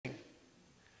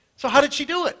So how did she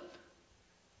do it?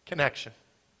 Connection.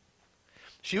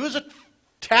 She was a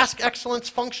task excellence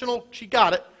functional. She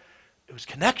got it. It was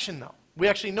connection, though. We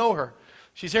actually know her.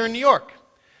 She's here in New York.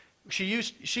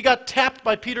 She got tapped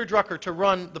by Peter Drucker to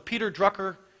run the Peter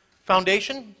Drucker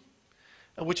Foundation,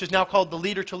 which is now called the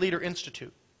Leader to Leader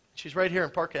Institute. She's right here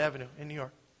in Park Avenue in New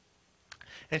York.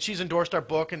 And she's endorsed our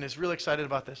book and is really excited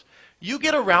about this. You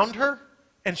get around her,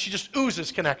 and she just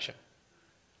oozes connection.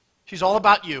 She's all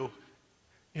about you.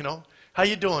 You know, how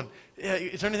you doing?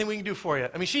 Is there anything we can do for you?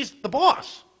 I mean, she's the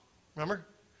boss. Remember?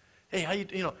 Hey, how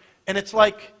you know? And it's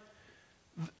like,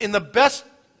 in the best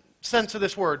sense of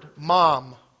this word,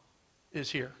 mom is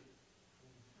here.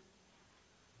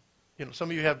 You know, some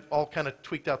of you have all kind of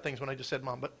tweaked out things when I just said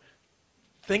mom, but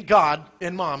thank God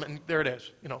and mom, and there it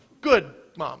is. You know, good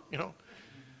mom, you know.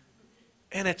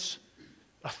 And it's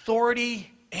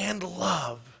authority and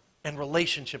love and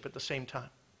relationship at the same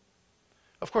time.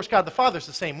 Of course, God the Father's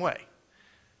the same way.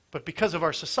 But because of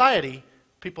our society,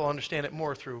 people understand it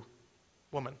more through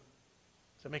woman.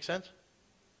 Does that make sense?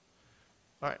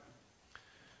 All right.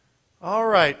 All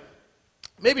right.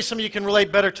 Maybe some of you can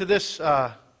relate better to this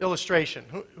illustration.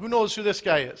 Who knows who this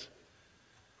guy is?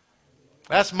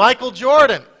 That's Michael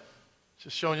Jordan.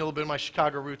 Just showing you a little bit of my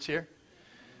Chicago roots here.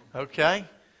 Okay.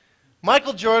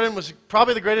 Michael Jordan was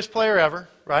probably the greatest player ever,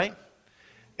 right?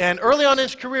 And early on in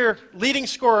his career, leading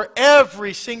scorer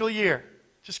every single year.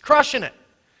 Just crushing it.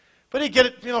 But he'd get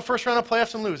it, you know, first round of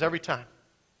playoffs and lose every time.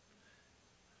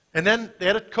 And then they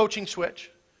had a coaching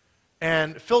switch,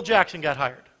 and Phil Jackson got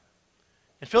hired.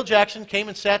 And Phil Jackson came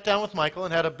and sat down with Michael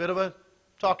and had a bit of a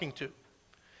talking to.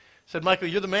 Said, Michael,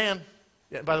 you're the man.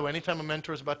 Yeah, by the way, anytime a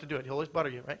mentor is about to do it, he'll always butter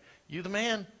you, right? You the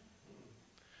man.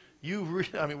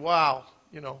 I mean, wow,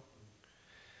 you know.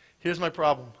 Here's my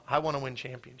problem. I want to win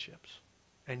championships,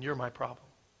 and you're my problem.